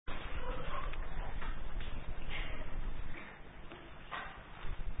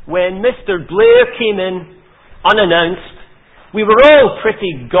when Mr. Blair came in unannounced, we were all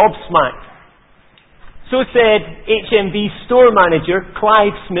pretty gobsmacked. So said HMV store manager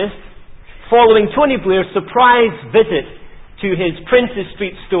Clive Smith, following Tony Blair's surprise visit to his Princes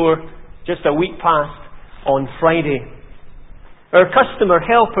Street store just a week past on Friday. Our customer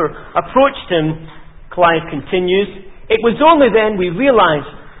helper approached him, Clive continues. It was only then we realised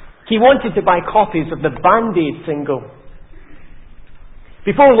he wanted to buy copies of the Band-Aid single.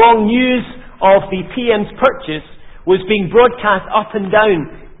 Before long, news of the PM's purchase was being broadcast up and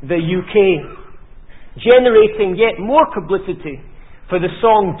down the UK, generating yet more publicity for the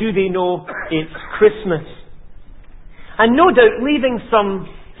song Do They Know It's Christmas? And no doubt leaving some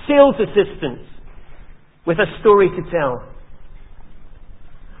sales assistants with a story to tell.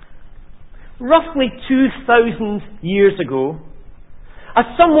 Roughly 2,000 years ago, a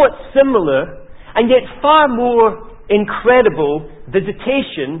somewhat similar and yet far more incredible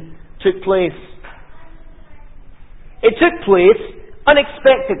visitation took place. It took place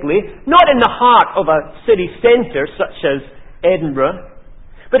unexpectedly, not in the heart of a city centre such as Edinburgh,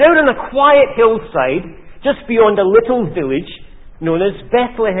 but out on a quiet hillside just beyond a little village known as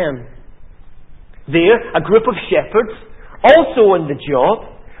Bethlehem. There, a group of shepherds, also on the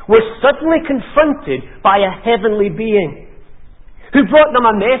job, were suddenly confronted by a heavenly being who brought them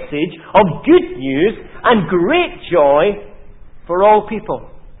a message of good news and great joy for all people.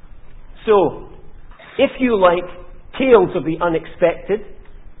 So, if you like tales of the unexpected,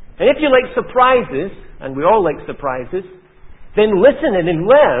 and if you like surprises, and we all like surprises, then listen in and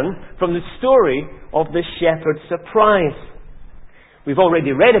learn from the story of the shepherd's surprise. We've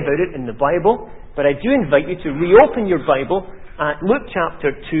already read about it in the Bible, but I do invite you to reopen your Bible at Luke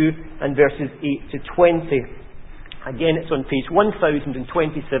chapter 2 and verses 8 to 20. Again, it's on page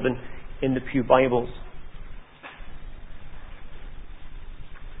 1027 in the Pew Bibles.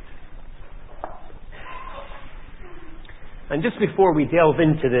 And just before we delve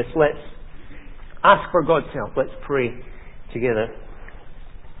into this, let's ask for God's help. Let's pray together.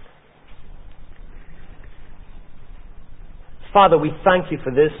 Father, we thank you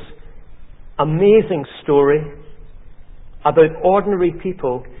for this amazing story about ordinary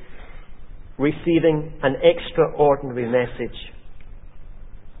people receiving an extraordinary message.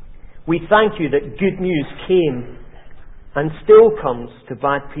 We thank you that good news came and still comes to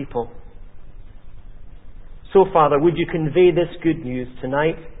bad people. So, Father, would you convey this good news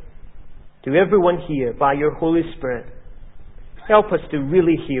tonight to everyone here by your Holy Spirit? Help us to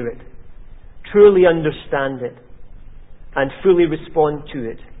really hear it, truly understand it, and fully respond to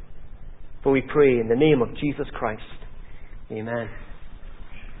it. For we pray in the name of Jesus Christ. Amen.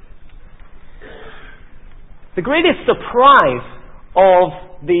 The greatest surprise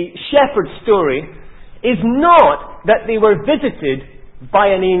of the shepherd's story is not that they were visited by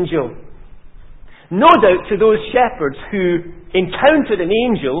an angel. No doubt to those shepherds who encountered an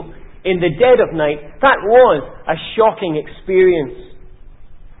angel in the dead of night, that was a shocking experience.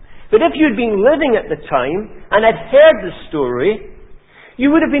 But if you'd been living at the time and had heard the story,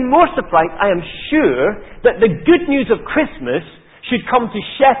 you would have been more surprised, I am sure, that the good news of Christmas should come to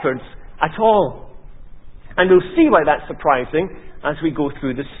shepherds at all. And we'll see why that's surprising as we go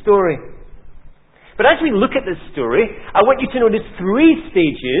through the story. But as we look at this story, I want you to notice three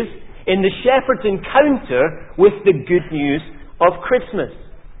stages in the shepherd's encounter with the good news of Christmas.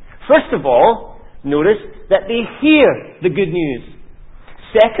 First of all, notice that they hear the good news.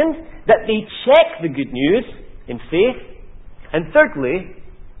 Second, that they check the good news in faith. And thirdly,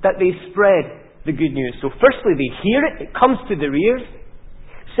 that they spread the good news. So firstly, they hear it, it comes to their ears.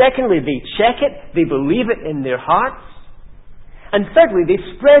 Secondly, they check it, they believe it in their hearts. And thirdly, they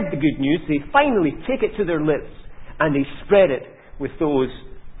spread the good news, they finally take it to their lips, and they spread it with those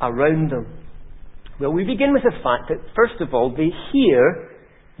around them. Well, we begin with the fact that, first of all, they hear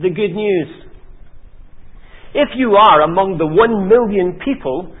the good news. If you are among the 1 million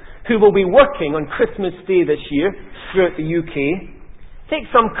people who will be working on Christmas Day this year throughout the UK, take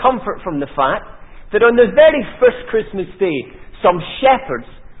some comfort from the fact that on the very first Christmas Day, some shepherds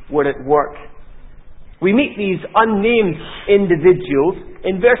were at work. We meet these unnamed individuals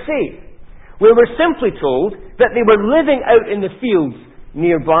in verse 8, where we're simply told that they were living out in the fields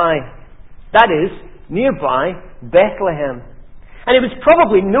nearby. That is, nearby Bethlehem. And it was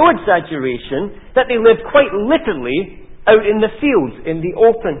probably no exaggeration that they lived quite literally out in the fields, in the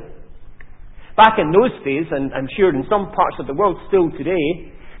open. Back in those days, and I'm sure in some parts of the world still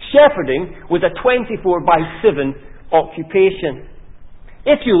today, shepherding was a 24/7 occupation.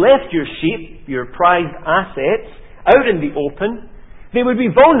 If you left your sheep, your prized assets, out in the open, they would be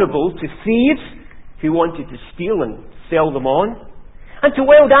vulnerable to thieves who wanted to steal and sell them on. and to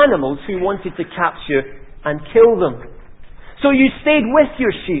wild animals who wanted to capture and kill them. So you stayed with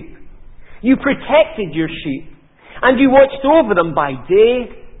your sheep. You protected your sheep. And you watched over them by day,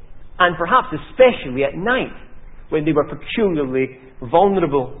 and perhaps especially at night, when they were peculiarly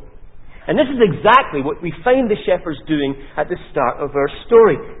vulnerable. And this is exactly what we find the shepherds doing at the start of our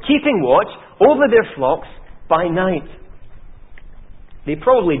story, keeping watch over their flocks by night. They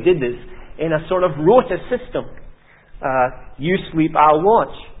probably did this in a sort of rota system. You sleep, I'll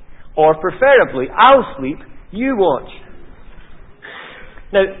watch. Or preferably, I'll sleep, you watch.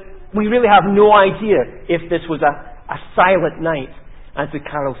 Now, we really have no idea if this was a silent night, as the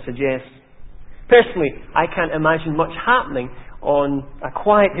carol suggests. Personally, I can't imagine much happening on a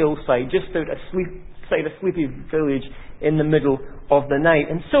quiet hillside just outside a sleepy village in the middle of the night.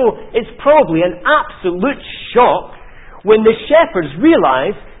 And so it's probably an absolute shock when the shepherds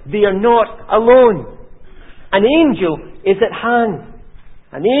realize they are not alone. An angel is at hand.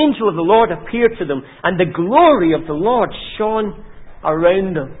 An angel of the Lord appeared to them, and the glory of the Lord shone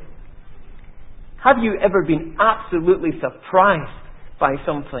around them. Have you ever been absolutely surprised by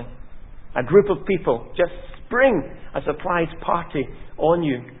something? A group of people just spring a surprise party on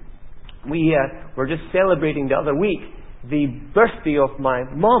you. We were just celebrating the other week the birthday of my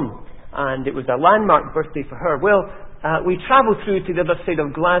mum, and it was a landmark birthday for her. Well, we travelled through to the other side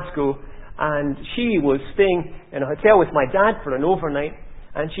of Glasgow, and she was staying in a hotel with my dad for an overnight,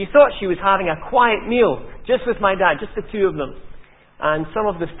 and she thought she was having a quiet meal just with my dad, just the two of them. And some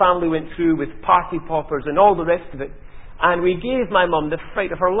of the family went through with party poppers and all the rest of it, and we gave my mum the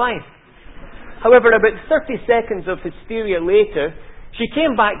fright of her life. However, about 30 seconds of hysteria later, she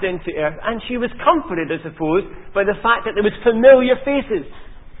came back down to earth, and she was comforted, I suppose, by the fact that there was familiar faces.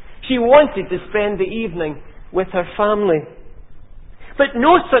 She wanted to spend the evening with her family. But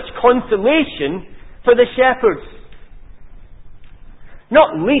no such consolation for the shepherds.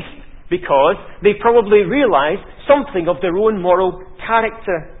 Not least because they probably realised something of their own moral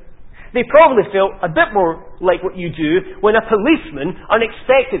character. They probably felt a bit more like what you do when a policeman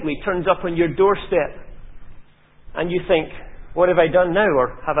unexpectedly turns up on your doorstep. And you think, what have I done now,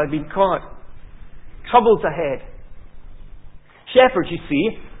 or have I been caught? Trouble's ahead. Shepherds, you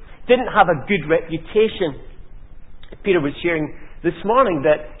see, didn't have a good reputation. Peter was sharing this morning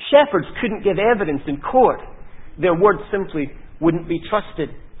that shepherds couldn't give evidence in court. Their word simply wouldn't be trusted.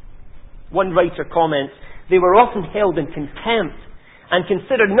 One writer comments, they were often held in contempt and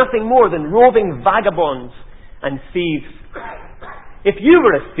considered nothing more than roving vagabonds and thieves. If you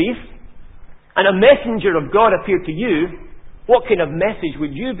were a thief and a messenger of God appeared to you, what kind of message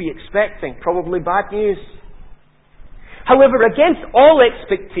would you be expecting? Probably bad news. However, against all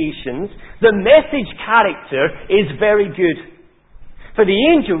expectations, the message character is very good. For the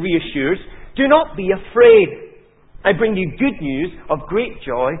angel reassures, do not be afraid. I bring you good news of great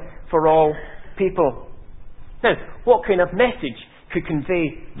joy for all people. Now, what kind of message could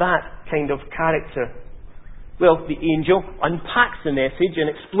convey that kind of character? Well, the angel unpacks the message and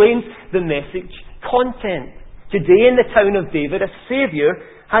explains the message content. Today in the town of David, a Saviour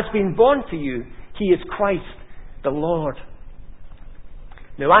has been born to you. He is Christ the Lord.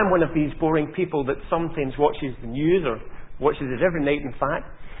 Now, I'm one of these boring people that sometimes watches the news, or watches it every night in fact,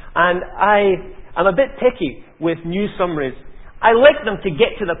 and I'm a bit picky with news summaries. I like them to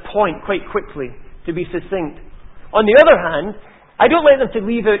get to the point quite quickly, to be succinct. On the other hand, I don't like them to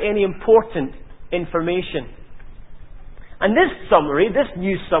leave out any important information. And this summary, this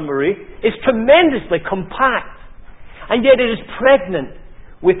news summary, is tremendously compact, and yet it is pregnant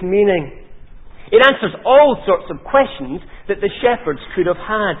with meaning. It answers all sorts of questions that the shepherds could have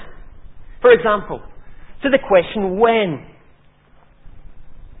had. For example, to the question, when?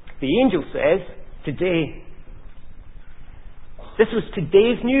 The angel says, today. This was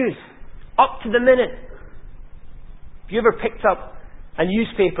today's news, up to the minute. Have you ever picked up a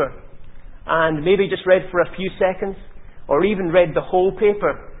newspaper and maybe just read for a few seconds, or even read the whole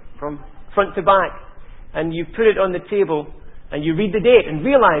paper from front to back, and you put it on the table and you read the date and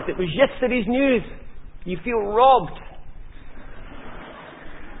realise it was yesterday's news? You feel robbed.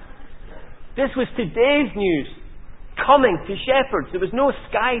 This was today's news, coming to shepherds. There was no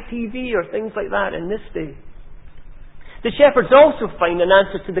Sky TV or things like that in this day. The shepherds also find an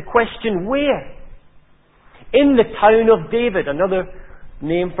answer to the question, where? In the town of David, another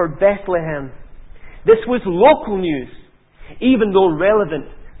name for Bethlehem. This was local news, even though relevant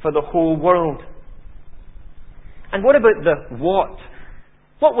for the whole world. And what about the what?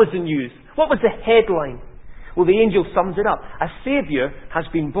 What was the news? What was the headline? Well, the angel sums it up. A Saviour has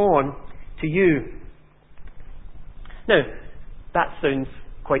been born to you. Now, that sounds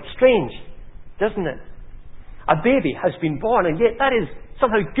quite strange, doesn't it? A baby has been born, and yet that is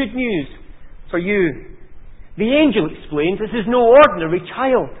somehow good news for you. The angel explains this is no ordinary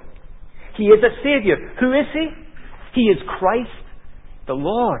child. He is a Saviour. Who is He? He is Christ the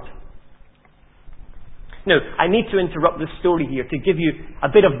Lord. Now, I need to interrupt the story here to give you a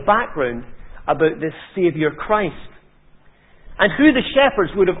bit of background about this Saviour Christ, and who the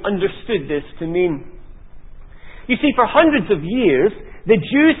shepherds would have understood this to mean. You see, for hundreds of years, the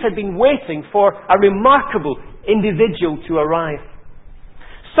Jews had been waiting for a remarkable individual to arrive.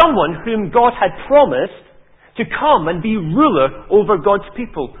 Someone whom God had promised to come and be ruler over God's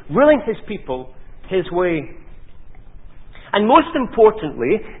people, ruling His people His way. And most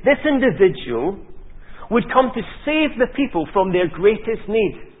importantly, this individual would come to save the people from their greatest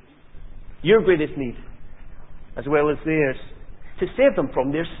need. Your greatest need, as well as theirs. To save them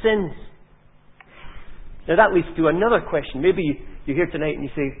from their sins. Now that leads to another question. Maybe you're here tonight and you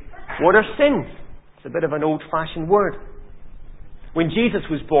say, what are sins? It's a bit of an old-fashioned word. When Jesus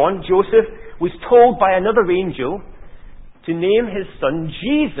was born, Joseph was told by another angel to name his son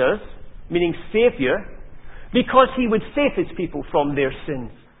Jesus, meaning Saviour, because he would save his people from their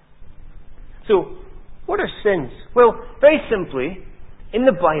sins. So, what are sins? Well, very simply, in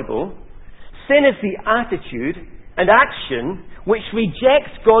the Bible, sin is the attitude and action which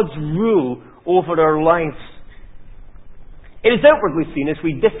rejects God's rule over our lives. It is outwardly seen as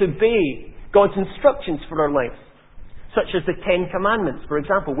we disobey God's instructions for our lives, such as the Ten Commandments, for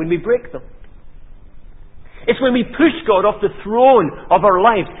example, when we break them. It's when we push God off the throne of our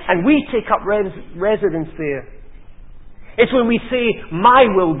lives and we take up residence there. It's when we say, my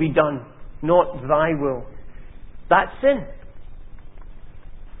will be done, not thy will. That's sin.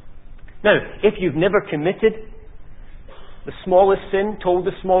 Now, if you've never committed the smallest sin, told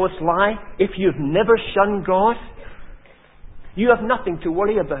the smallest lie, if you've never shunned God, you have nothing to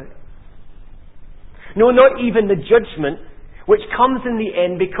worry about. No, not even the judgment which comes in the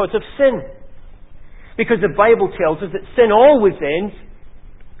end because of sin. Because the Bible tells us that sin always ends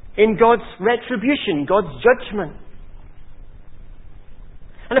in God's retribution, God's judgment.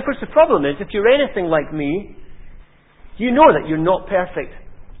 And of course the problem is, if you're anything like me, you know that you're not perfect.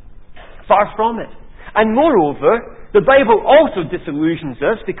 Far from it. And moreover, the Bible also disillusions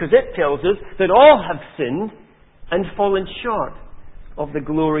us because it tells us that all have sinned and fallen short of the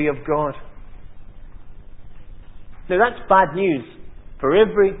glory of God. Now that's bad news for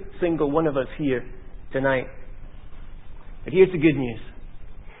every single one of us here tonight. But here's the good news.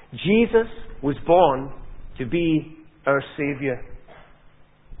 Jesus was born to be our Saviour.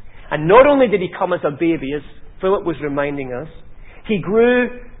 And not only did He come as a baby, as Philip was reminding us, He grew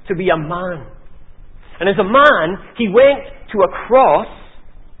to be a man. And as a man, He went to a cross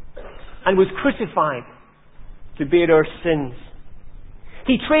and was crucified to bear our sins.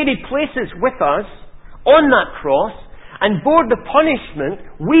 He traded places with us on that cross and bore the punishment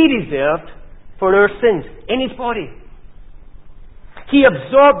we deserved for our sins in His body. He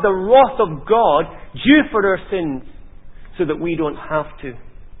absorbed the wrath of God due for our sins so that we don't have to.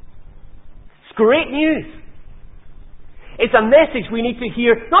 It's great news. It's a message we need to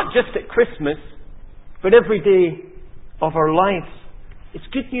hear not just at Christmas, but every day of our lives. It's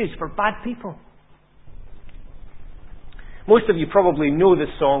good news for bad people. Most of you probably know the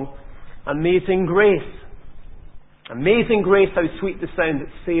song, Amazing Grace. Amazing grace, how sweet the sound that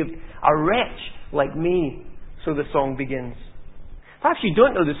saved a wretch like me. So the song begins. Perhaps you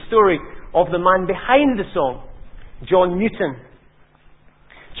don't know the story of the man behind the song, John Newton.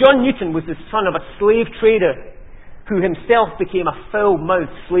 John Newton was the son of a slave trader who himself became a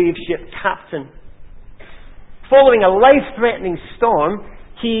foul-mouthed slave ship captain. Following a life-threatening storm,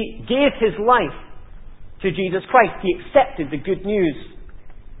 he gave his life to Jesus Christ. He accepted the good news.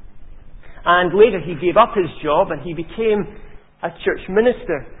 And later he gave up his job and he became a church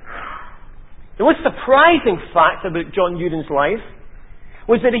minister. The most surprising fact about John Newton's life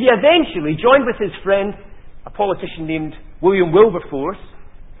was that he eventually joined with his friend, a politician named William Wilberforce,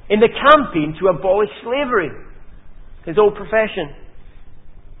 in the campaign to abolish slavery, his old profession.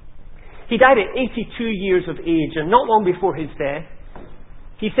 He died at 82 years of age, and not long before his death,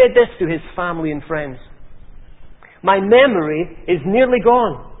 he said this to his family and friends: "My memory is nearly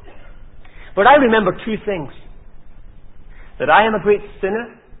gone, but I remember two things: that I am a great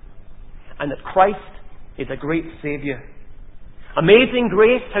sinner, and that Christ is a great Saviour. Amazing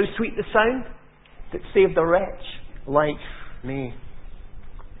grace, how sweet the sound that saved a wretch like me."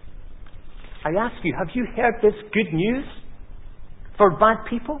 I ask you, have you heard this good news for bad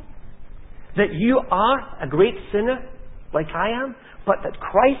people? That you are a great sinner like I am, but that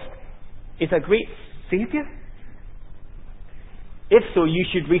Christ is a great Saviour? If so, you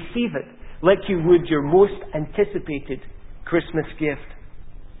should receive it like you would your most anticipated Christmas gift.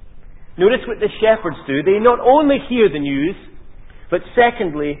 Notice what the shepherds do. They not only hear the news, but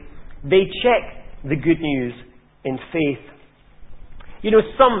secondly, they check the good news in faith. You know,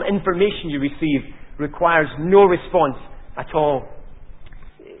 some information you receive requires no response at all.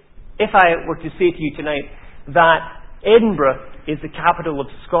 If I were to say to you tonight that Edinburgh is the capital of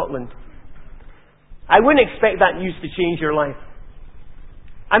Scotland, I wouldn't expect that news to change your life.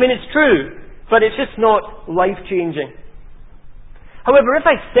 I mean, it's true, but it's just not life-changing. However, if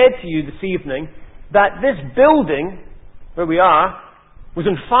I said to you this evening that this building, where we are, was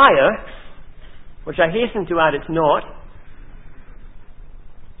on fire, which I hasten to add it's not,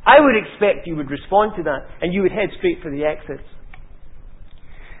 I would expect you would respond to that and you would head straight for the exits.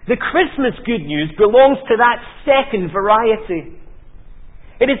 The Christmas good news belongs to that second variety.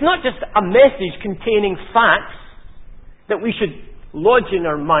 It is not just a message containing facts that we should lodge in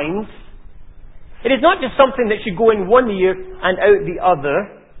our minds. It is not just something that should go in one ear and out the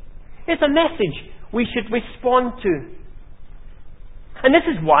other. It's a message we should respond to. And this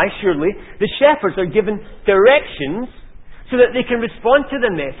is why, surely, the shepherds are given directions so that they can respond to the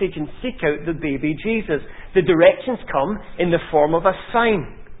message and seek out the baby Jesus. The directions come in the form of a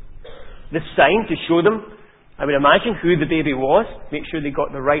sign. The sign to show them, I would imagine, who the baby was, make sure they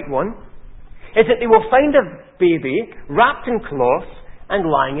got the right one, is that they will find a baby wrapped in cloths and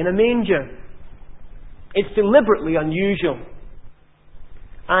lying in a manger. It's deliberately unusual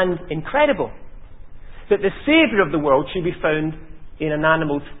and incredible that the Saviour of the world should be found in an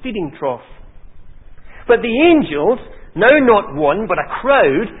animal's feeding trough. But the angels, now not one but a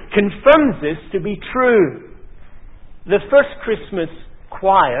crowd, confirms this to be true. The first Christmas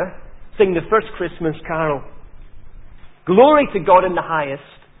choir sing the first Christmas carol. Glory to God in the highest,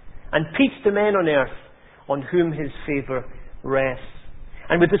 and peace to men on earth, on whom his favour rests.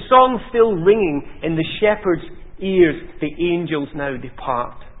 And with the song still ringing in the shepherd's ears, the angels now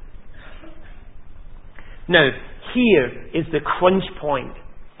depart. Now, here is the crunch point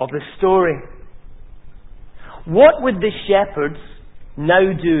of the story. What would the shepherds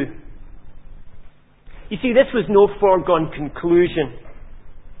now do? You see, this was no foregone conclusion.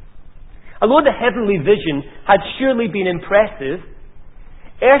 Although the heavenly vision had surely been impressive,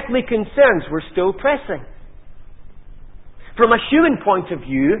 earthly concerns were still pressing. From a human point of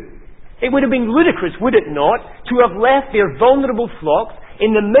view, it would have been ludicrous, would it not, to have left their vulnerable flocks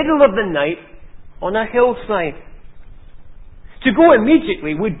in the middle of the night on a hillside. To go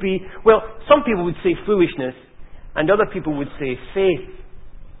immediately would be, well, some people would say foolishness, and other people would say faith.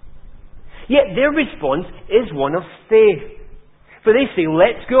 Yet their response is one of faith. For they say,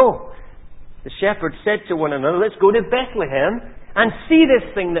 let's go. The shepherds said to one another, let's go to Bethlehem and see this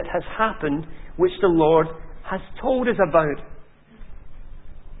thing that has happened, which the Lord has told us about.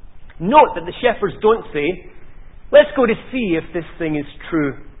 Note that the shepherds don't say, let's go to see if this thing is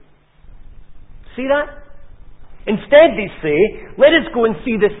true. See that? Instead they say, let us go and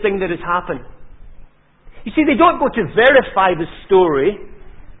see this thing that has happened. You see, they don't go to verify the story.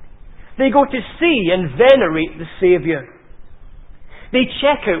 They go to see and venerate the Saviour. They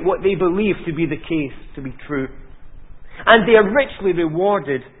check out what they believe to be the case, to be true. And they are richly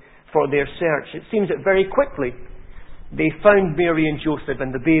rewarded for their search. It seems that very quickly they found Mary and Joseph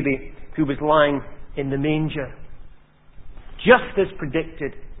and the baby who was lying in the manger. Just as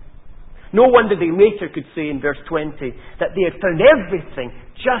predicted. No wonder they later could say in verse 20 that they had found everything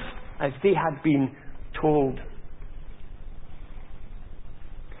just as they had been told.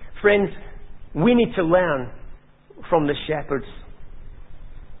 Friends, we need to learn from the shepherds.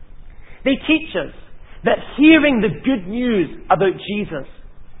 They teach us that hearing the good news about Jesus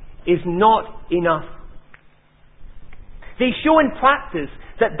is not enough. They show in practice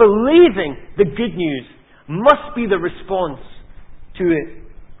that believing the good news must be the response to it.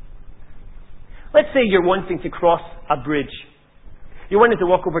 Let's say you're wanting to cross a bridge. You're wanting to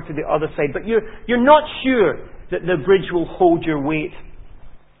walk over to the other side, but you're not sure that the bridge will hold your weight.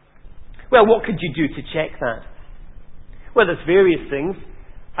 Well, what could you do to check that? Well, there's various things.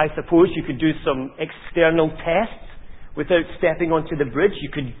 I suppose you could do some external tests without stepping onto the bridge. You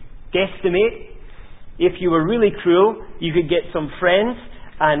could guesstimate. If you were really cruel, you could get some friends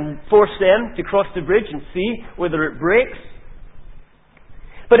and force them to cross the bridge and see whether it breaks.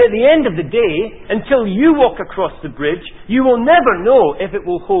 But at the end of the day, until you walk across the bridge, you will never know if it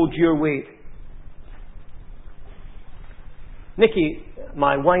will hold your weight. Nikki,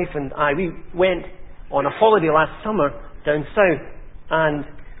 my wife, and I, we went on a holiday last summer down south, and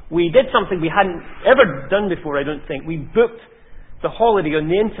we did something we hadn't ever done before, I don't think. We booked the holiday on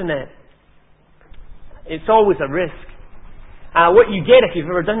the internet. It's always a risk. What you get, if you've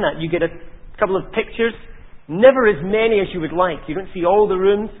ever done that, you get a couple of pictures, never as many as you would like. You don't see all the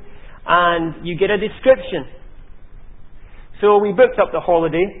rooms, and you get a description. So we booked up the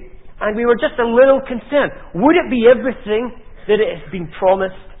holiday, and we were just a little concerned. Would it be everything that it has been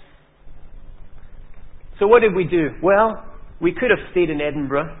promised? So what did we do? Well, we could have stayed in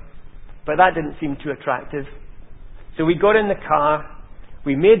Edinburgh, but that didn't seem too attractive. So we got in the car,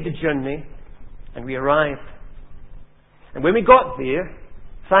 we made the journey, and we arrived. And when we got there,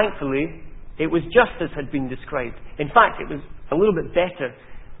 thankfully, it was just as had been described. In fact, it was a little bit better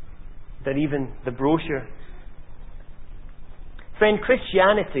than even the brochure. Friend,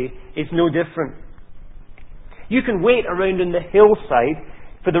 Christianity is no different. You can wait around in the hillside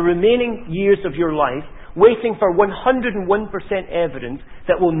for the remaining years of your life, waiting for 101% evidence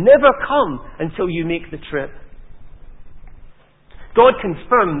that will never come until you make the trip. God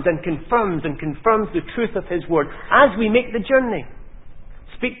confirms and confirms and confirms the truth of His Word as we make the journey.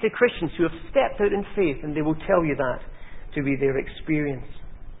 Speak to Christians who have stepped out in faith, and they will tell you that to be their experience.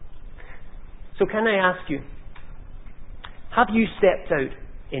 So can I ask you, have you stepped out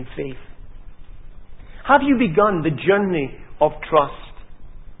in faith? Have you begun the journey of trust?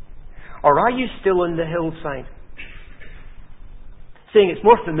 Or are you still on the hillside? Saying it's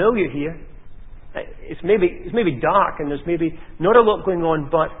more familiar here. It's maybe dark and there's maybe not a lot going on,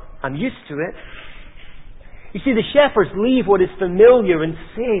 but I'm used to it. You see, the shepherds leave what is familiar and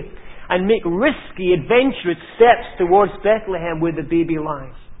safe and make risky, adventurous steps towards Bethlehem where the baby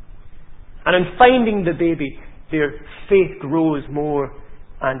lies. And in finding the baby, their faith grows more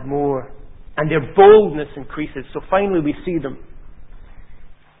and more. And their boldness increases. So finally we see them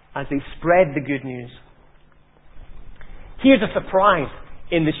as they spread the good news. Here's a surprise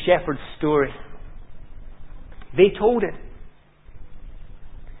in the shepherd's story. They told it.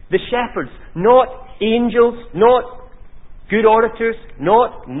 The shepherds, not angels, not good orators,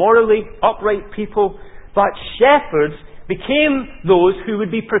 not morally upright people, but shepherds became those who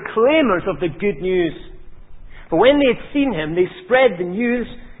would be proclaimers of the good news. But when they had seen Him, they spread the news,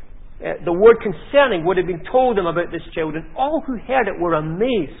 the word concerning what had been told them about this child, and all who heard it were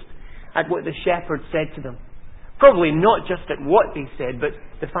amazed at what the shepherds said to them. Probably not just at what they said, but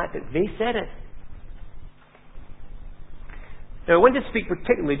the fact that they said it. Now I want to speak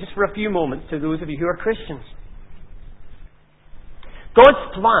particularly, just for a few moments, to those of you who are Christians.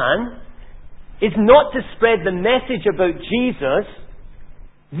 God's plan is not to spread the message about Jesus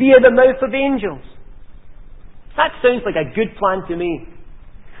via the mouth of angels. That sounds like a good plan to me.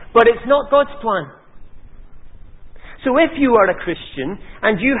 But it's not God's plan. So if you are a Christian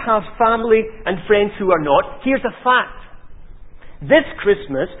and you have family and friends who are not, here's a fact. This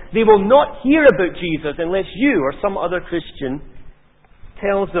Christmas, they will not hear about Jesus unless you or some other Christian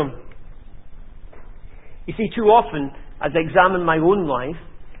tells them. You see, too often, as I examine my own life,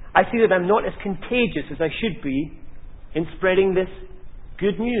 I see that I'm not as contagious as I should be in spreading this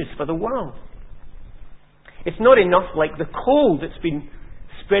good news for the world. It's not enough like the cold that's been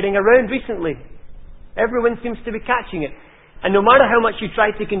spreading around recently. Everyone seems to be catching it. And no matter how much you try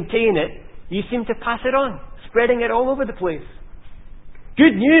to contain it, you seem to pass it on, spreading it all over the place.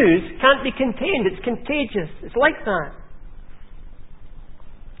 Good news can't be contained. It's contagious. It's like that.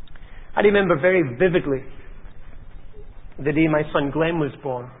 I remember very vividly the day my son Glenn was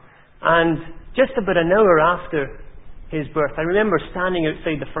born. And just about an hour after his birth, I remember standing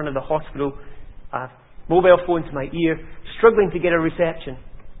outside the front of the hospital, mobile phone to my ear, struggling to get a reception.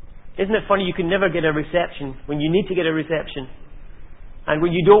 Isn't it funny, you can never get a reception when you need to get a reception. And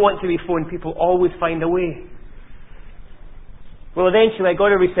when you don't want to be phoned, people always find a way. Well, eventually I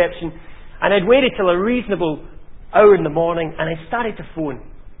got a reception, and I'd waited till a reasonable hour in the morning, and I started to phone.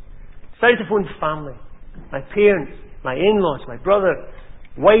 Started to phone family, my parents, my in-laws, my brother,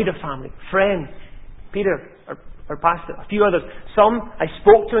 wider family, friends, Peter, our pastor, a few others. Some I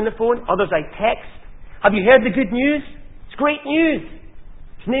spoke to on the phone, others I text. Have you heard the good news? It's great news.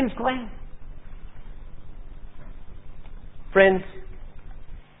 His name's Glenn. Friends,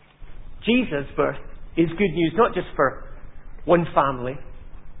 Jesus' birth is good news, not just for one family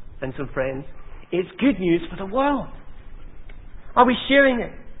and some friends. It's good news for the world. Are we sharing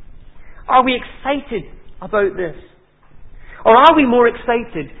it? Are we excited about this? Or are we more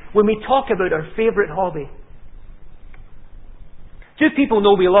excited when we talk about our favourite hobby? Two people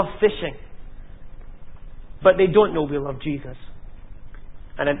know we love fishing, but they don't know we love Jesus.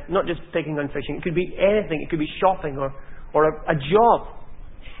 And I'm not just picking on fishing. It could be anything. It could be shopping or a job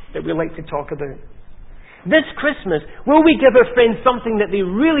that we like to talk about. This Christmas, will we give our friends something that they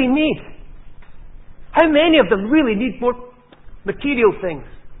really need? How many of them really need more material things?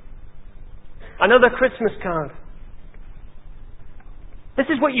 Another Christmas card.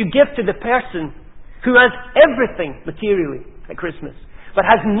 This is what you give to the person who has everything materially at Christmas, but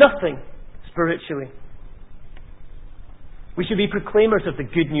has nothing spiritually. We should be proclaimers of the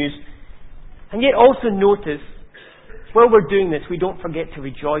good news, and yet also notice, while we're doing this, we don't forget to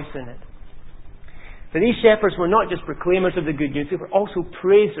rejoice in it. For these shepherds were not just proclaimers of the good news, they were also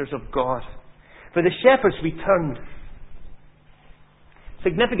praisers of God. For the shepherds returned.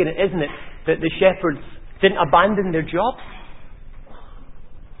 Significant, isn't it, that the shepherds didn't abandon their jobs?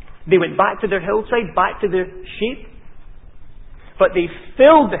 They went back to their hillside, back to their sheep. But they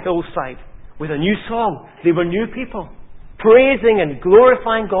filled the hillside with a new song. They were new people, praising and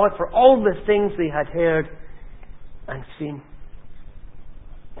glorifying God for all the things they had heard and seen.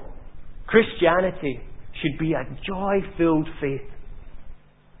 Christianity should be a joy-filled faith.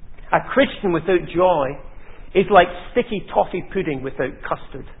 A Christian without joy is like sticky toffee pudding without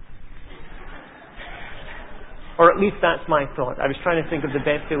custard. Or at least that's my thought. I was trying to think of the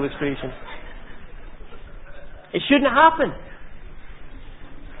best illustration. It shouldn't happen.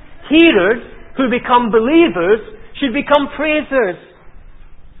 Hearers who become believers should become praisers.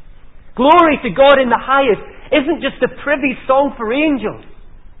 Glory to God in the highest isn't just a privy song for angels.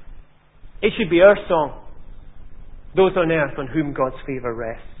 It should be our song. Those on earth on whom God's favour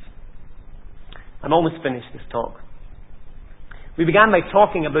rests. I'm almost finished this talk. We began by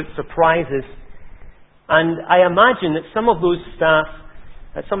talking about surprises. And I imagine that some of those staff,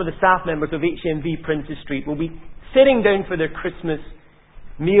 some of the staff members of HMV Princes Street will be sitting down for their Christmas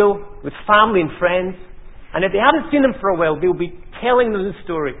meal with family and friends. And if they haven't seen them for a while, they'll be telling them the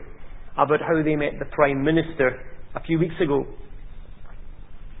story about how they met the Prime Minister a few weeks ago.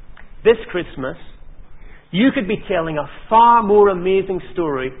 This Christmas, you could be telling a far more amazing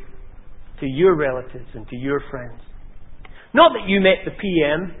story to your relatives and to your friends. Not that you met the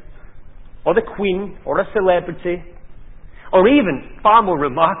PM, or the Queen, or a celebrity, or even, far more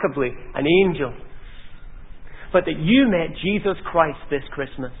remarkably, an angel, but that you met Jesus Christ this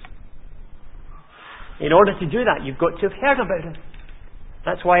Christmas. In order to do that, you've got to have heard about Him.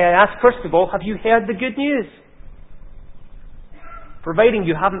 That's why I ask, first of all, have you heard the good news? Providing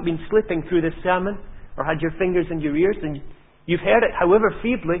you haven't been slipping through this sermon, or had your fingers in your ears, and you've heard it, however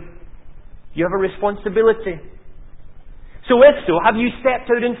feebly, you have a responsibility. So if so, have you stepped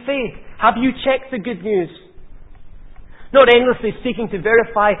out in faith? Have you checked the good news? Not endlessly seeking to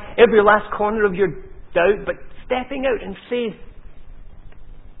verify every last corner of your doubt, but stepping out in faith.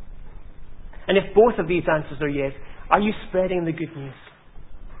 And if both of these answers are yes, are you spreading the good news?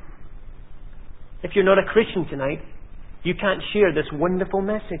 If you're not a Christian tonight, you can't share this wonderful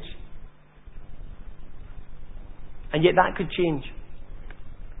message. And yet that could change.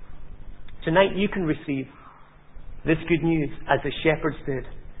 Tonight you can receive this good news as the shepherds did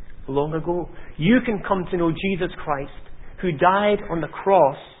long ago. You can come to know Jesus Christ, who died on the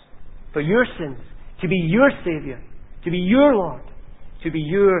cross for your sins, to be your Saviour, to be your Lord, to be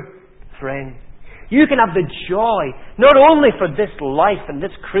your friend. You can have the joy, not only for this life and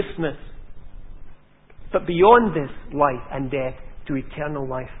this Christmas, but beyond this life and death to eternal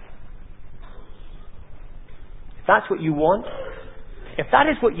life. If that's what you want, if that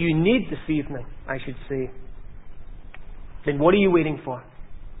is what you need this evening, I should say, then what are you waiting for?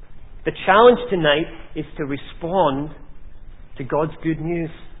 The challenge tonight is to respond to God's good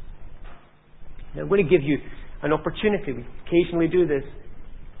news. Now, I'm going to give you an opportunity. We occasionally do this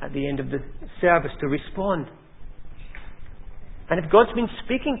at the end of the service to respond. And if God's been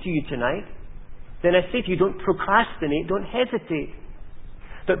speaking to you tonight, then I say to you, don't procrastinate, don't hesitate.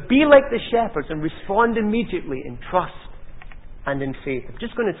 But be like the shepherds and respond immediately in trust and in faith. I'm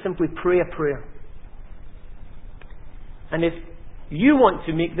just going to simply pray a prayer. And if you want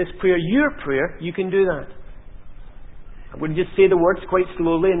to make this prayer your prayer, you can do that. I wouldn't just say the words quite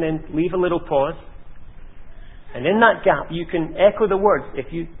slowly and then leave a little pause. And in that gap, you can echo the words if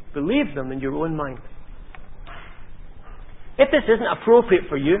you believe them in your own mind. If this isn't appropriate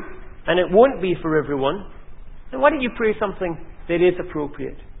for you, and it won't be for everyone, then why don't you pray something that is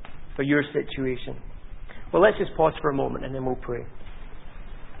appropriate for your situation? Well, let's just pause for a moment and then we'll pray.